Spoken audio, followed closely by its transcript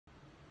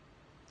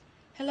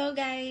Hello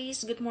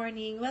guys, good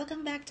morning.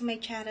 Welcome back to my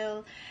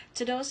channel.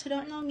 To those who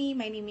don't know me,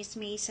 my name is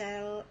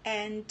Maisel,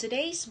 and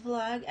today's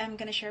vlog I'm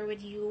gonna share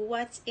with you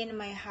what's in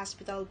my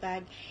hospital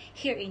bag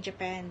here in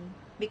Japan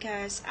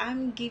because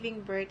I'm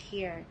giving birth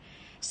here.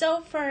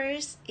 So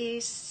first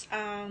is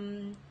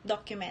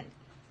document.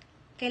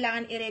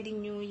 Kailangan i-ready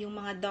nyo yung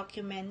mga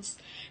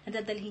documents na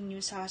dadalhin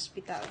nyo sa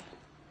hospital.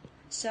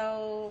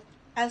 So,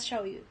 I'll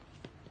show you.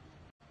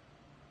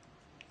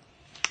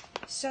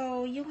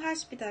 So, yung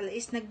hospital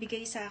is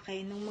nagbigay sa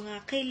akin ng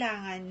mga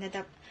kailangan na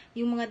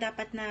yung mga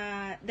dapat na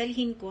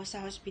dalhin ko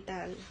sa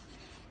hospital.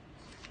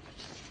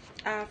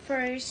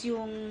 First,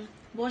 yung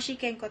Boshi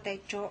Kenko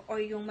Techo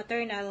or yung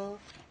Maternal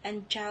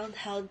and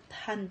Child Health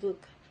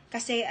Handbook.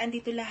 Kasi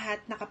andito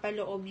lahat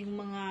nakapaloob yung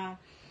mga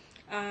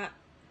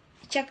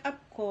check-up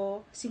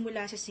ko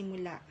simula sa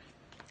simula.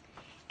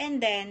 And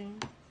then,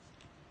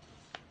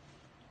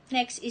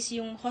 next is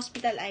yung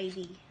hospital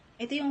ID.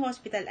 Ito yung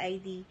hospital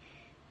ID.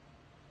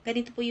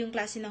 Ganito po yung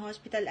klase ng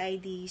hospital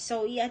ID.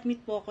 So,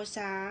 i-admit po ako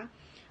sa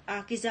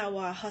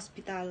Kizawa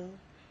Hospital.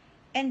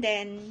 And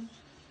then,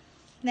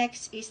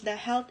 next is the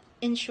health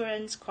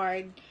insurance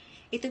card.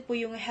 Ito po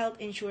yung health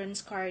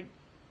insurance card.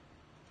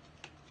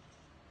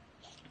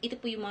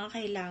 Ito po yung mga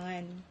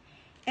kailangan.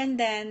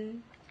 And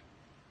then,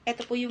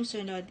 ito po yung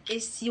sunod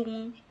is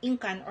yung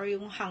inkan or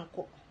yung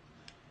hangko.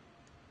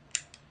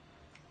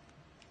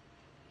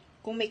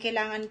 Kung may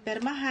kailangan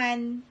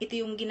permahan,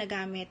 ito yung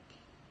ginagamit.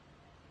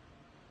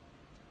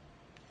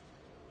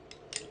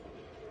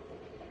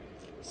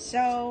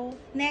 So,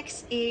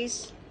 next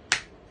is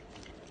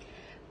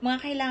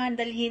mga kailangan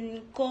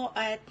dalhin ko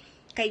at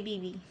kay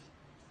Bibi.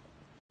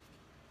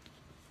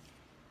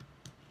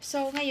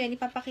 So, ngayon,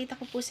 ipapakita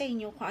ko po sa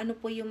inyo kung ano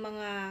po yung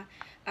mga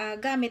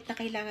gamit na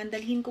kailangan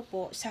dalhin ko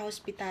po sa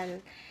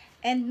hospital.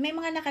 And may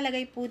mga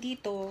nakalagay po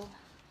dito,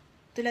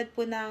 tulad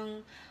po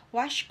ng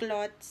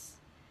washcloths,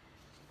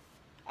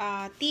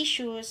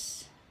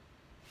 tissues,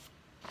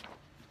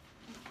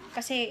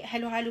 kasi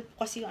halo-halo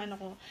po kasi yung ano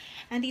ko.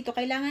 Andito,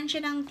 kailangan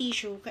siya ng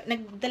tissue.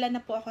 Nagdala na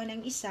po ako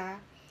ng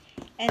isa.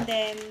 And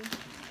then,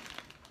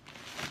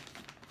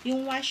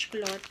 yung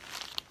washcloth,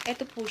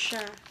 eto po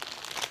siya.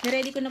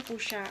 Naready ko na po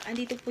siya.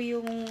 Andito po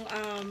yung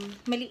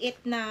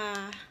maliit na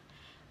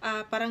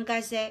parang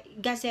gaze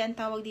ang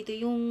tawag dito.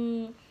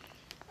 Yung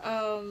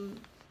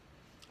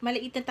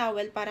maliit na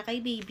towel para kay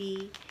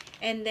baby.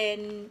 And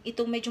then,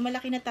 itong medyo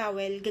malaki na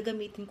towel,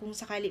 gagamitin kung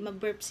sakali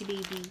mag-burp si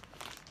baby.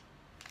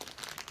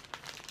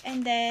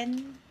 And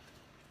then,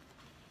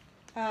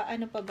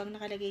 ano pa bang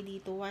nakalagay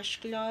dito?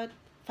 Washcloth,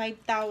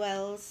 5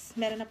 towels.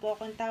 Meron na po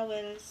akong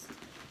towels.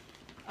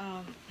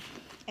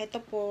 Ito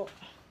po,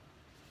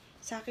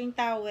 sa aking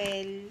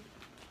towel.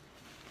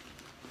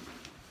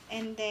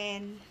 And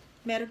then,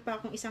 meron pa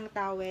akong isang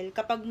towel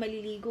kapag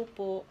maliligo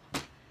po.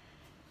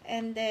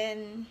 And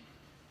then,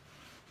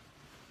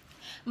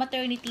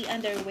 maternity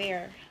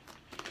underwear.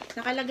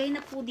 Nakalagay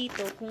na po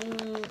dito kung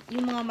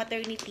yung mga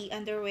maternity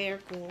underwear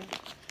ko.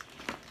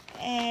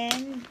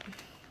 And,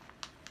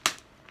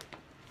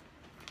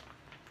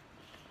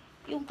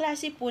 yung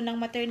klase po ng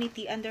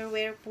maternity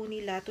underwear po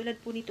nila, tulad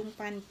po nitong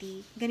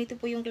panty, ganito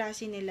po yung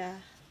klase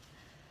nila.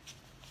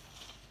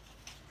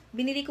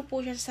 Binili ko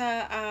po siya sa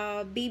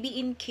Baby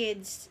in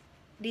Kids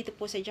dito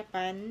po sa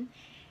Japan.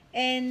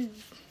 And,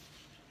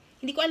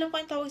 hindi ko alam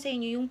kung ang tawag sa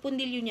inyo, yung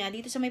pundilyo niya,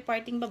 dito sa may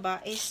parting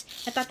baba is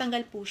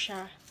natatanggal po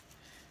siya.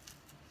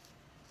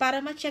 Para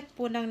ma-check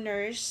po ng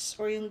nurse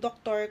or yung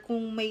doctor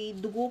kung may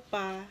dugo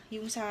pa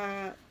yung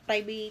sa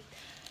private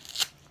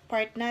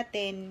part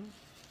natin,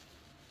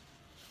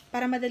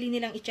 para madali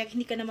nilang i-check,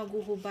 hindi ka na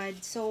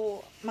maghuhubad. So,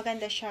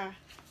 maganda siya.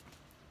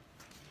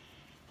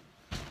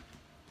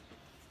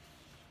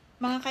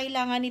 Mga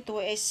kailangan nito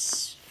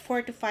is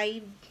 4 to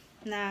 5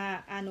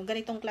 na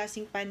ganitong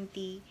klaseng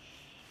panty.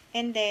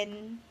 And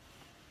then,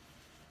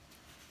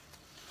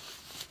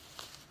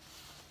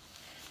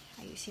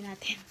 ayusin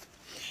natin.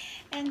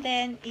 And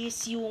then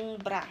is yung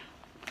bra.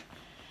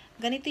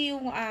 Ganito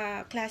yung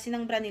klase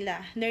ng bra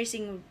nila,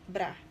 nursing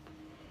bra.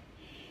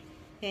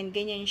 Yan,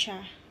 ganyan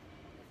siya.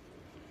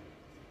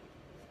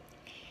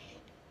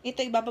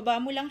 Ito,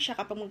 ibababa mo lang siya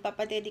kapag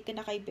magpapadede ka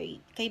na kay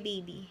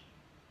baby.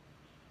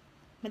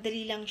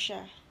 Madali lang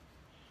siya.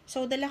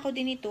 So, dala ko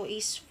din ito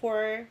is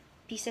 4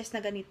 pieces na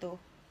ganito.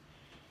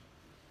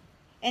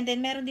 And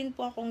then, meron din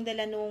po akong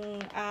dala nung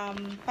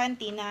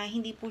panty na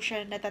hindi po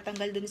siya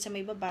natatanggal dun sa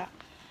may baba.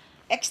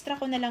 Extra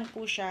ko na lang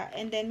po siya.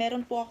 And then,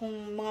 meron po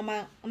akong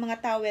mga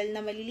towel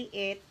na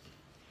maliliit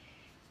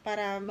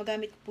para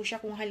magamit po siya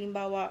kung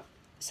halimbawa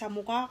sa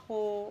mukha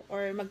ko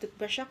or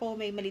mag-toothbrush ako,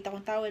 may maliit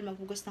akong towel,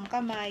 maghugas ng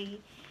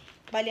kamay.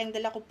 Bali, ang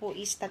dala ko po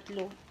is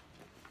 3.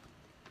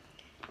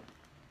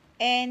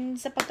 And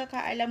sa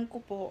pagkakaalam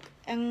ko po,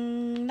 ang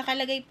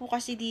nakalagay po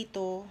kasi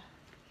dito,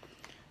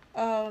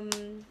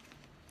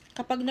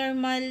 kapag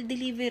normal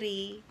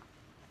delivery,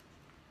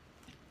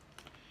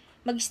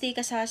 mag-stay ka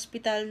sa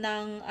hospital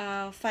ng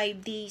 5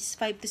 days,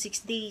 5 to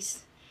 6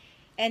 days.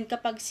 And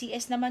kapag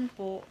CS naman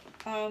po,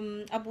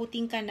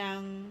 abutin ka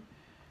ng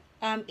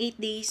 8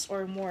 days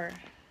or more.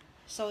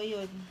 So,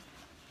 yun.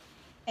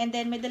 And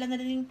then, may dala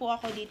na din po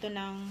ako dito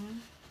ng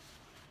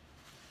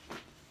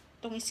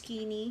itong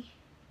skinny.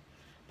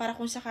 Para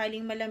kung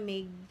sakaling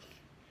malamig,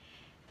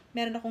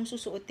 meron akong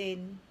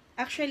susuotin.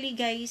 Actually,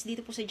 guys,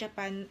 dito po sa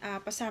Japan,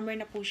 pa-summer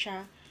na po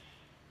siya.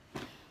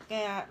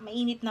 Kaya,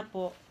 mainit na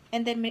po.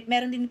 And then,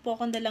 meron din po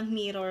akong dalang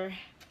mirror.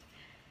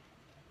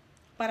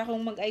 Para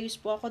kung mag-ayos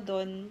po ako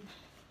doon,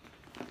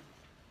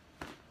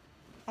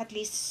 at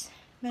least,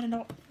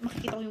 meron ako,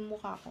 makikita ko yung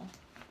mukha ko.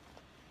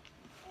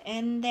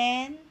 And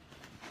then,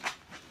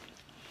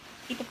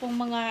 ito pong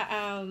mga,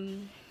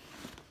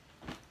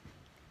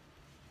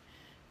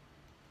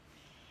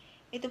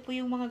 ito po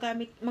yung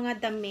mga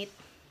damit,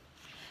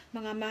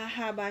 mga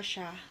mahaba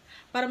siya,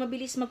 para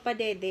mabilis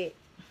magpadede.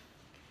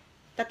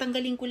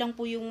 Tatanggalin ko lang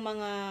po yung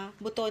mga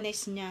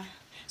botones niya.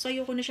 So,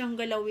 ayoko na siyang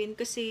galawin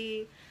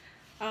kasi,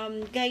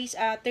 guys,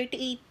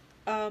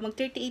 mag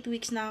 38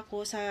 weeks na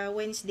ako sa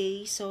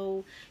Wednesday.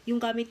 So, yung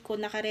gamit ko,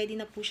 naka-ready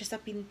na po siya sa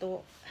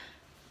pinto.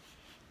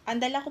 Ang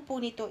dala ko po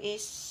nito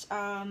is,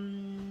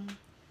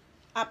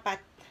 apat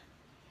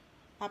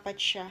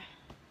siya.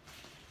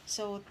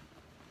 So,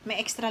 may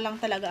extra lang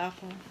talaga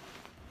ako.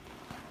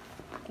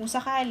 Kung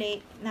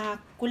sakali na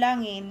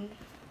kulangin,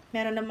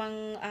 meron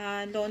namang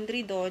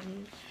laundry doon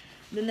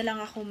na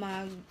lang ako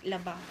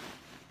maglaba.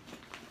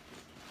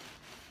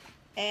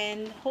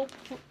 And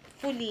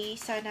hopefully,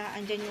 sana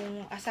andyan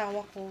yung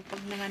asawa ko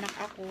pag nanganak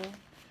ako.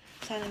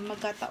 Sana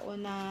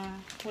magkataon na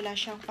wala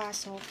siyang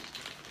pasok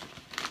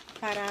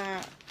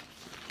para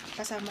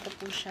kasama ko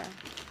po siya.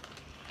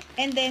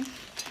 And then,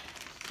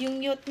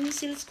 yung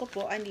utensils ko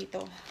po,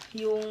 andito.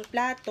 Yung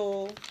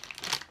plato.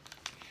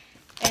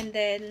 And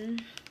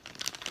then,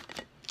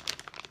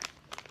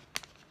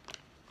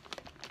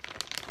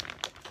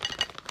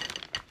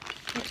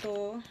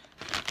 ito,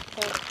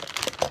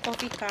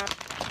 coffee cup.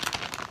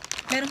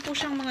 Meron po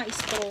siyang mga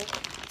straw.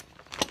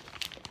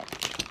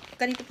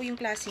 Ganito po yung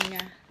klase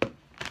niya.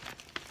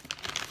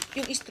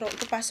 Yung straw,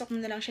 ipapasok mo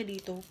na lang siya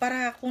dito.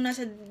 Para kung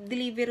nasa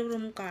delivery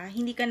room ka,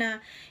 hindi ka na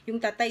yung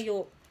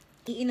tatayo,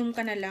 iinom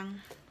ka na lang.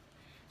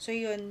 So,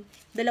 yun.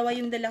 Dalawa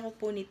yung dala ko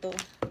po nito.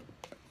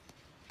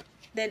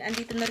 Then,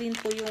 andito na rin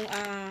po yung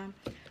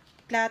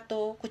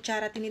plato,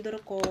 kutsara,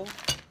 tinidor ko.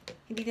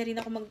 Hindi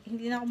na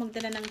ako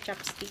magdala ng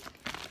chopstick.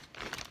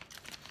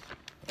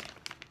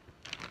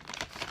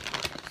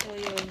 So,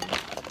 yun.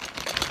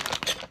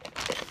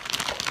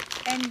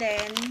 And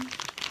then,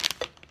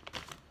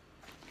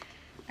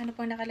 ano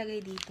pang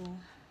nakalagay dito?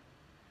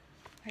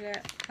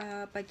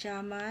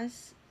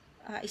 Pajamas,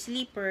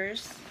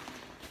 sleepers.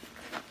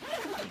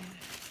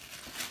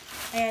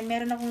 Ayan,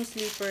 meron akong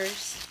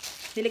sleepers.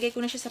 Nilagay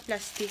ko na siya sa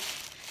plastic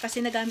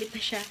kasi nagamit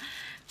na siya.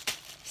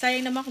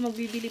 Sayang naman kung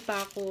magbibili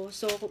pa ako.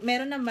 So,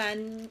 meron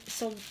naman.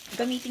 So,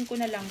 gamitin ko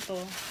na lang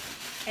to.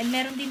 And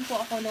meron din po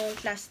ako ng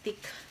plastic.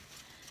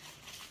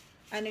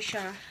 Ano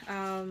siya?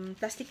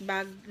 Plastic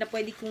bag na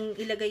pwede kong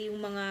ilagay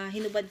yung mga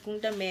hinubad kong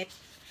damit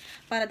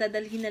para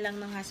dadalhin na lang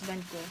ng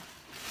husband ko.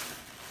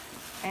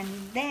 And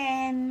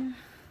then,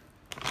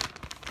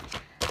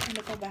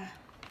 ano pa ba?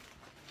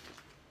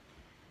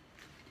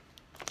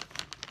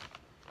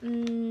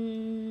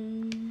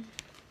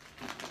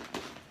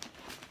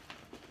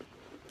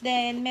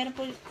 Then, meron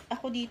po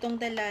ako ditong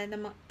dala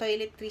ng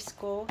toiletries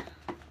ko.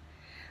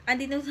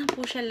 Andito na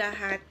po siya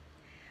lahat.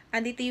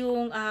 Andito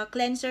yung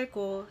cleanser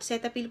ko.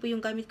 Cetaphil po yung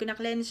gamit ko na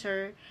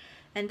cleanser.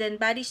 And then,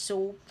 body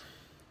soap.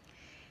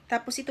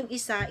 Tapos, itong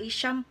isa is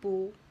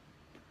shampoo.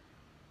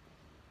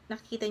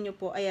 Nakikita nyo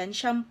po. Ayan,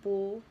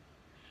 shampoo.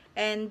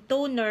 And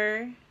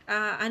toner.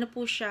 Ano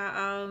po siya?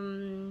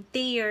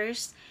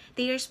 Tears.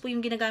 Tears po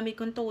yung ginagamit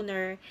kong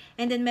toner.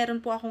 And then,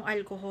 meron po akong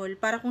alcohol.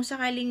 Para kung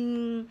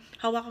sakaling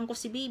hawakan ko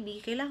si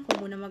baby, kailangan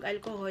ko muna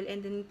mag-alcohol.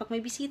 And then, pag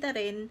may bisita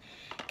rin,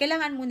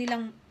 kailangan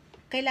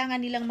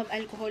nilang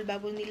mag-alcohol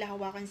bago nila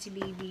hawakan si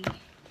baby.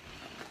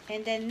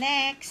 And then,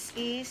 next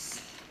is,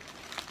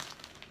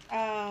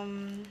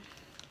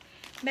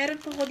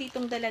 meron po ko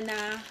ditong dala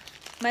na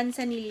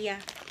manzanilla.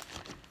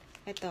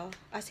 Ito,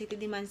 aceite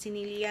de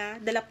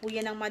manzanilla. Dala po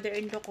yan ng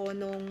mother-in-law ko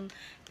nung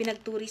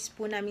pinag-tourist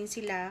po namin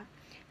sila.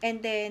 And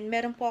then,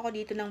 meron po ako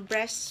dito ng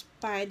breast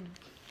pad.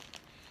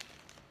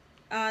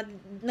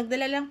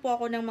 Nagdala lang po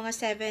ako ng mga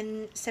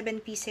 7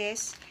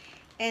 pieces.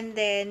 And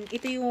then,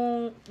 ito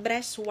yung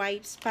breast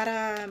wipes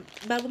para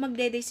bago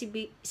magdede si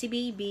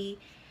baby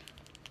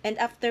and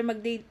after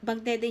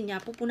magdede niya,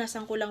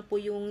 pupunasan ko lang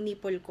po yung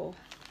nipple ko.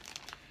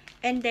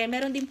 And then,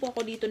 meron din po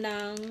ako dito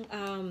ng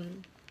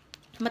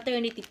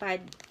maternity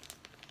pad.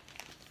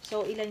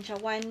 So, ilan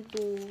siya? 1,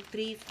 2,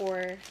 3,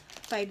 4,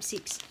 5,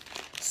 6.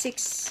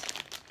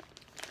 6.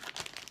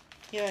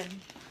 Yun.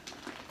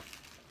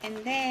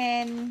 And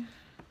then,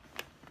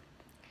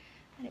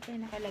 ano pa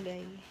yung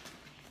nakalagay?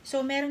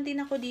 So, meron din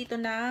ako dito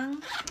ng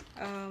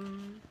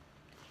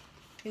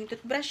yung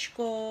toothbrush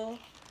ko,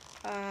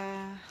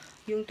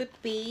 yung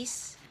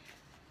toothbrush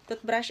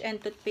and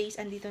toothpaste,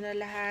 andito na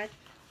lahat.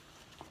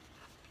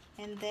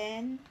 And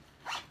then,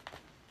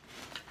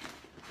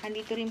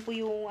 andito rin po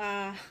yung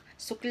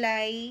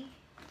suklay.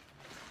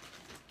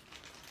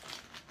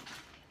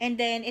 And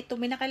then, ito,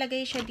 may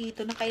nakalagay siya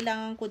dito na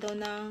kailangan ko daw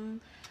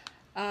ng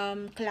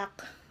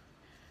clock.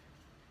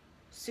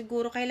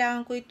 Siguro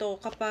kailangan ko ito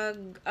kapag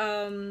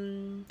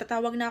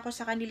tatawag na ako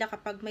sa kanila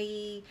kapag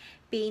may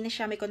pain na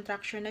siya, may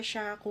contraction na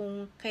siya,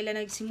 kung kailan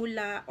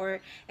nagsimula,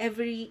 or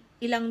every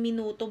ilang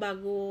minuto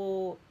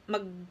bago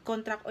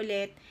mag-contract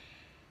ulit,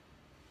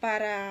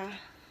 para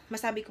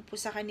masabi ko po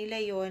sa kanila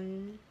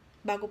yon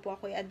bago po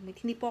ako i-admit.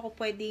 Hindi po ako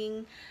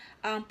pwedeng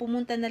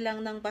pumunta na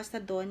lang ng basta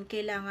doon.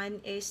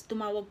 Kailangan is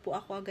tumawag po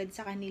ako agad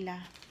sa kanila.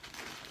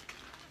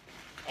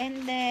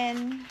 And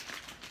then,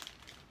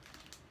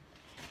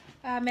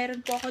 meron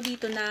po ako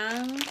dito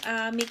ng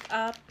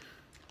makeup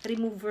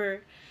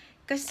remover.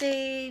 Kasi,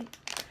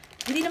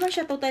 hindi naman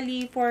siya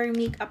totally for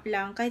makeup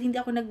lang. Kahit hindi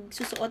ako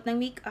nagsusuot ng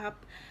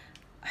makeup,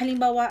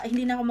 halimbawa,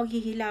 hindi na ako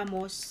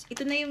maghihilamos,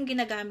 ito na yung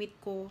ginagamit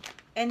ko.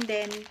 And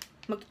then,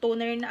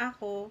 mag-toner na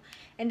ako.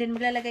 And then,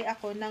 maglalagay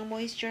ako ng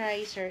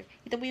moisturizer.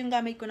 Ito po yung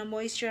gamit ko na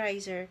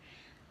moisturizer.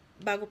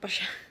 Bago pa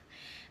siya.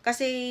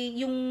 Kasi,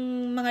 yung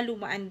mga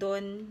lumaan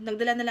doon,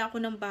 nagdala na lang ako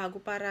ng bago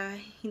para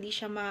hindi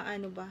siya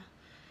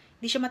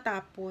hindi siya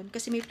matapon.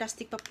 Kasi may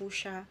plastic pa po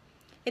siya.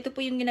 Ito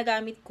po yung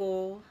ginagamit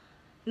ko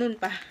noon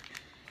pa.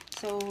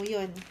 So,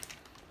 yun.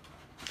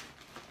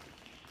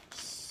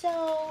 So,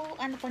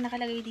 ano po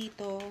nakalagay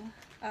dito?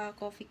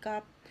 Coffee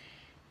cup.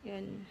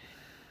 Yun.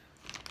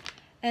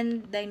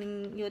 And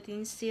dining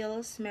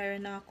utensils,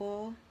 meron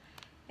ako.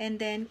 And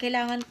then,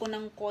 kailangan ko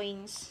ng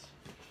coins.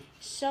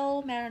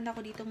 So, meron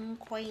ako ditong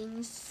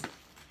coins.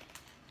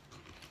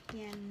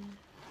 Yan.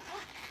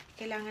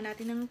 Kailangan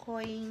natin ng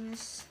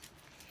coins.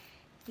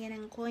 Yan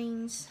ang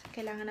coins.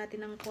 Kailangan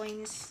natin ng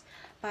coins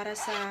para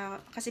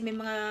kasi may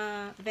mga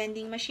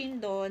vending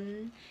machine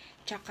doon.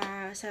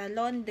 Tsaka sa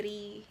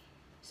laundry.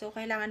 So,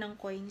 kailangan ng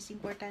coins.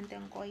 Importante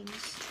ang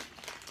coins.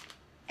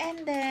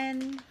 And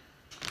then,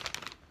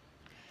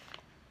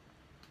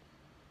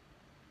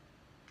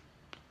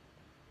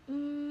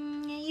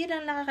 yun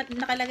ang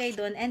nakalagay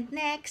doon. And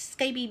next,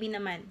 kay baby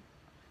naman.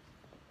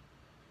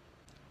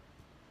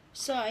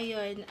 So,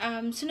 ayun.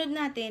 Sunod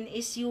natin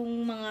is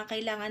yung mga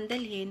kailangan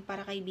dalhin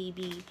para kay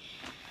baby.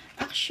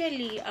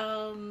 Actually,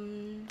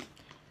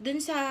 dun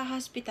sa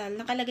hospital,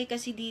 nakalagay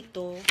kasi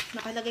dito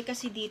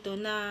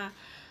na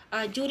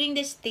during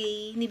the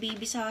stay ni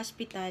baby sa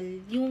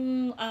hospital,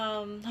 yung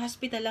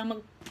hospital lang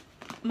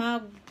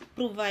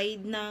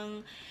mag-provide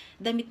ng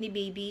damit ni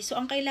baby. So,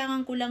 ang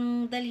kailangan ko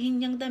lang dalhin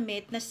niyang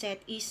damit na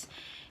set is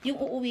yung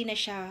uuwi na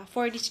siya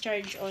for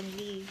discharge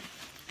only.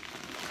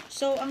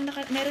 So,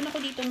 meron ako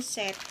ditong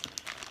set.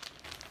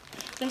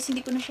 Guys,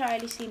 hindi ko na siya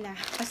alisin na.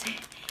 Kasi,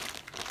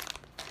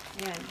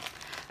 ayan.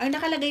 Ang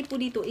nakalagay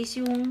po dito is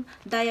yung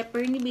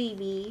diaper ni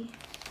baby.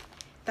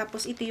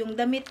 Tapos, ito yung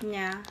damit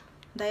niya.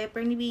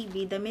 Diaper ni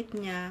baby, damit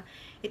niya.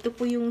 Ito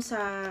po yung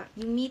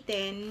yung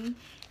mitten,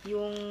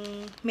 yung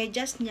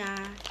medyas niya,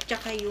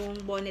 tsaka yung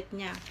bonnet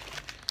niya.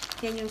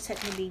 Yan yung set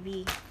ni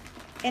baby.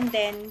 And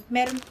then,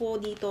 meron po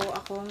dito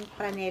akong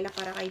franela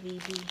para kay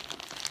baby.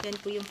 Yan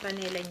po yung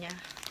franela niya.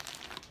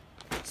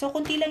 So,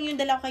 kunti lang yung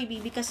dala ko kay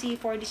baby kasi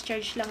for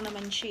discharge lang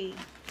naman siya.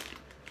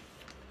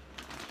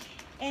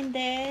 And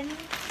then,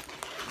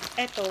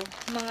 eto,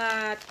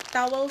 mga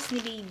towels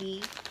ni baby.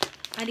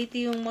 Andito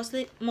yung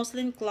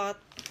muslin cloth.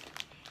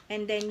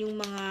 And then, yung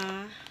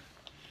mga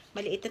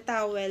maliit na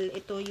towel.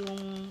 Ito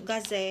yung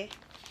gaze.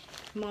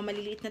 Yung mga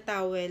maliliit na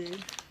towel.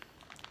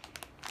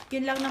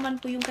 Yun lang naman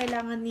po yung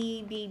kailangan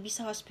ni baby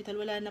sa hospital.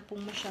 Wala na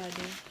pong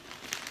masyado.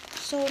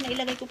 So,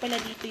 nailagay ko pala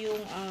dito yung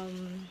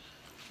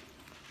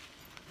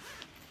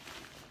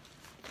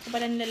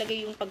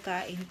nilalagay yung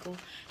pagkain ko.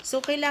 So,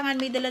 kailangan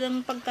may dala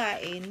ng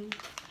pagkain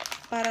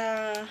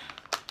para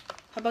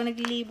habang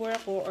nagli-labor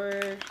ako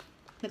or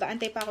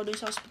nag-aantay pa ako dun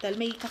sa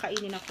hospital, may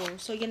kakainin ako.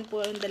 So, yan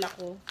po ang dala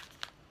ko.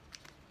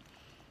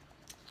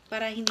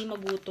 Para hindi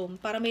magutom.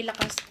 Para may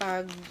lakas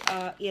pag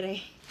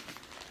ire.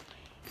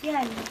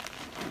 Yan.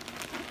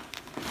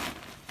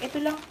 Ito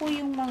lang po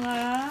yung mga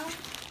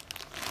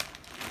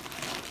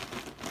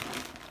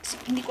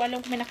hindi ko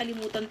alam kung may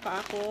nakalimutan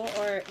pa ako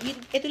or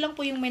ito lang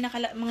po yung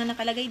mga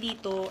nakalagay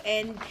dito,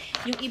 and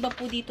yung iba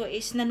po dito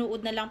is nanood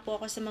na lang po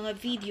ako sa mga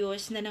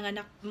videos na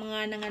mga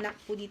nanganak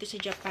po dito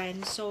sa Japan.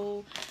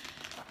 So,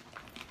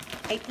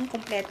 I think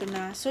kompleto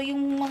na. So,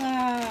 yung mga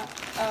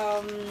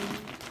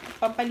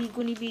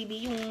pampaligo ni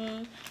baby,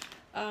 yung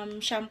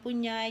shampoo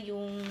niya,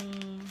 yung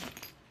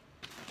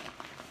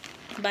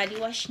body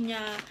wash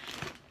niya,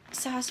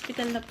 sa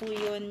hospital na po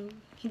yun.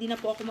 Hindi na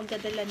po ako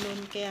magdadala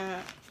nun,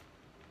 kaya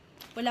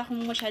wala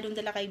akong masyadong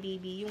dala kay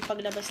baby. Yung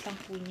paglabas lang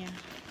po niya.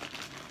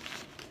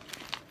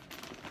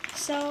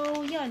 So,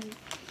 yun.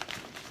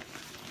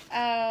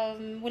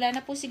 Wala na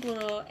po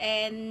siguro.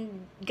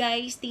 And,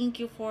 guys, thank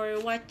you for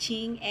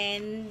watching.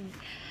 And,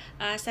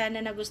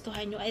 sana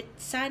nagustuhan nyo. At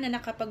sana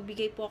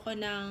nakapagbigay po ako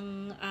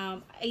ng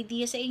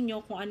idea sa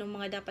inyo kung anong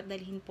mga dapat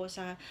dalhin po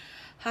sa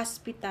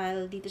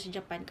hospital dito sa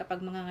Japan kapag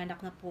manganganak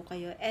na po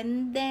kayo.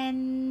 And then,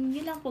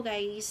 yun lang po,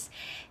 guys.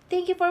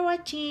 Thank you for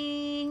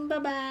watching.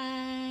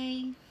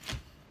 Bye-bye!